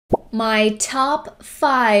My top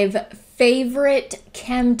 5 favorite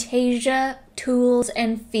Camtasia tools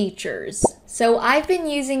and features. So I've been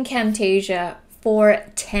using Camtasia for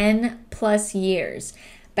 10 plus years,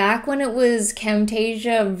 back when it was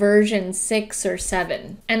Camtasia version 6 or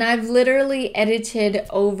 7. And I've literally edited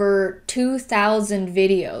over 2,000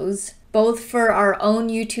 videos, both for our own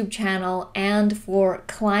YouTube channel and for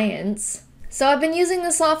clients. So I've been using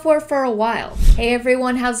the software for a while. Hey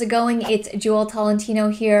everyone, how's it going? It's Jewel Tolentino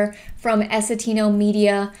here from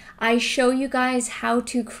Essetinomedia. I show you guys how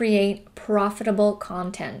to create profitable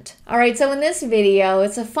content. Alright, so in this video,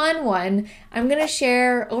 it's a fun one. I'm gonna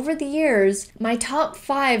share over the years my top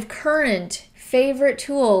 5 current favorite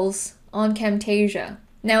tools on Camtasia.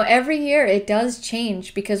 Now every year it does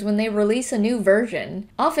change because when they release a new version,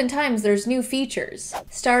 oftentimes there's new features.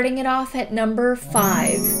 Starting it off at number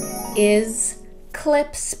 5 is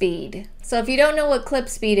clip speed. So if you don't know what clip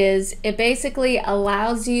speed is, it basically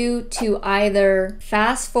allows you to either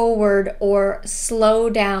fast forward or slow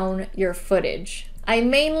down your footage. I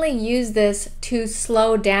mainly use this to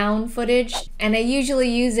slow down footage, and I usually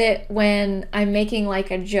use it when I'm making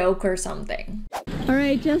like a joke or something.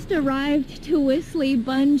 Alright, just arrived to Whistly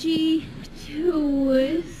Bungee.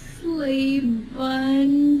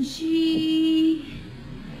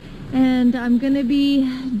 And I'm gonna be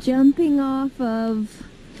jumping off of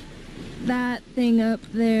that thing up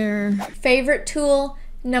there. Favorite tool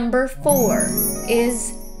number 4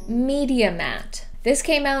 is Media Mat. This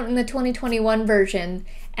came out in the 2021 version,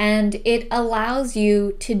 and it allows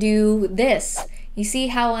you to do this. You see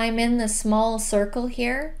how I'm in the small circle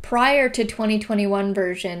here? Prior to 2021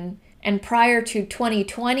 version and prior to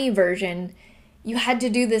 2020 version, you had to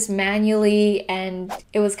do this manually and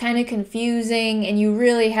it was kind of confusing and you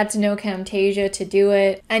really had to know Camtasia to do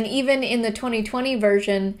it. And even in the 2020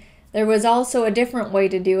 version, there was also a different way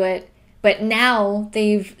to do it. But now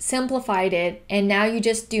they've simplified it and now you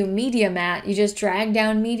just do Media Mat. You just drag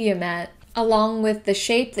down Media Mat along with the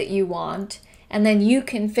shape that you want, and then you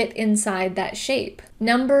can fit inside that shape.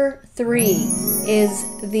 Number 3 is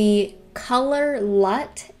the color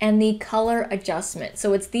LUT and the color adjustment.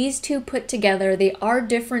 So it's these two put together. They are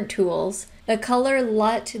different tools. The color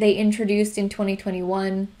LUT they introduced in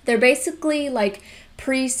 2021. They're basically like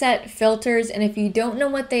preset filters, and if you don't know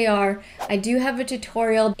what they are, I do have a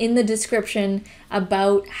tutorial in the description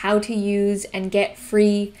about how to use and get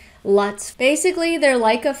free LUTs. Basically, they're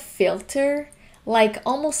like a filter, like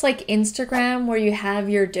almost like Instagram where you have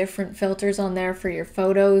your different filters on there for your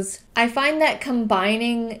photos. I find that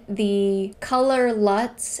combining the color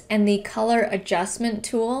LUTs and the color adjustment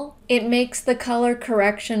tool, it makes the color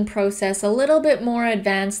correction process a little bit more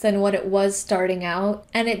advanced than what it was starting out,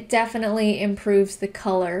 and it definitely improves the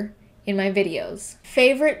color in my videos.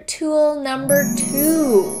 Favorite tool number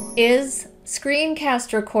 2 is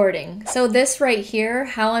screencast recording. So this right here,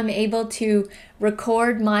 how I'm able to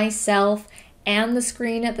record myself and the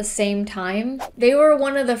screen at the same time. They were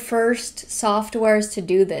one of the first softwares to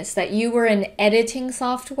do this, that you were an editing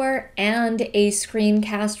software and a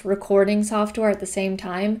screencast recording software at the same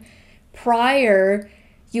time. Prior,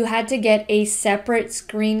 you had to get a separate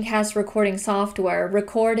screencast recording software,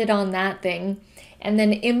 record it on that thing, and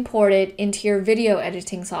then import it into your video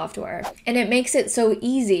editing software. And it makes it so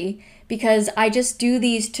easy because I just do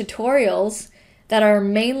these tutorials that are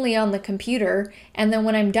mainly on the computer, and then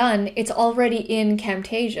when I'm done, it's already in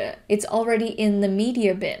Camtasia. It's already in the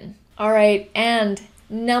media bin. All right, and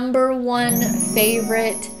number 1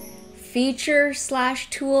 favorite feature /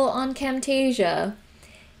 tool on Camtasia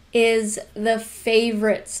is the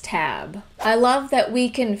favorites tab. I love that we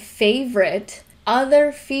can favorite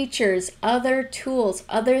other features, other tools,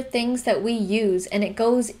 other things that we use, and it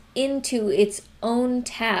goes into its own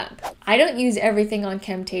tab. I don't use everything on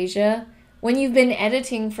Camtasia. When you've been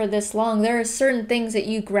editing for this long, there are certain things that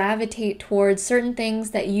you gravitate towards, certain things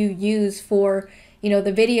that you use for, the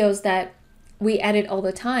videos that we edit all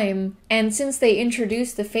the time. And since they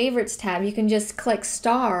introduced the favorites tab, you can just click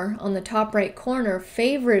star on the top right corner,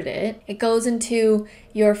 favorite it. It goes into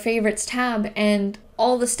your favorites tab and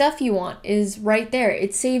all the stuff you want is right there.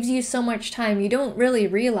 It saves you so much time. You don't really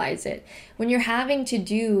realize it. When you're having to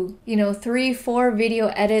do, 3-4 video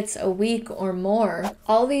edits a week or more,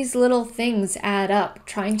 all these little things add up.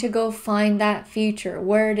 Trying to go find that feature,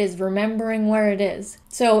 where it is, remembering where it is.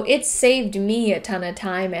 So it saved me a ton of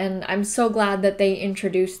time, and I'm so glad that they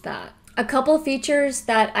introduced that. A couple features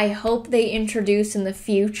that I hope they introduce in the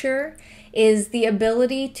future is the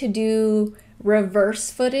ability to do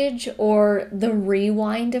reverse footage or the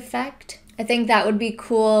rewind effect. I think that would be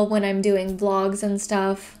cool when I'm doing vlogs and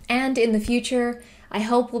stuff. And in the future, I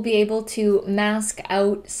hope we'll be able to mask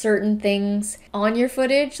out certain things on your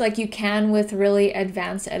footage like you can with really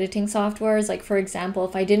advanced editing softwares. Like for example,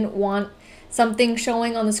 if I didn't want something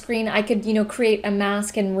showing on the screen, I could, create a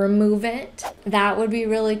mask and remove it. That would be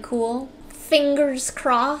really cool. Fingers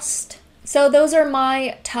crossed. So those are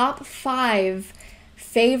my top 5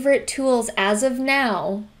 favorite tools as of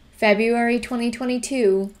now, February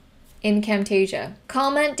 2022, in Camtasia.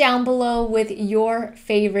 Comment down below with your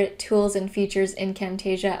favorite tools and features in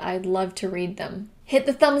Camtasia. I'd love to read them. Hit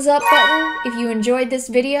the thumbs up button if you enjoyed this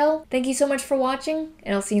video. Thank you so much for watching,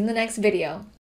 and I'll see you in the next video.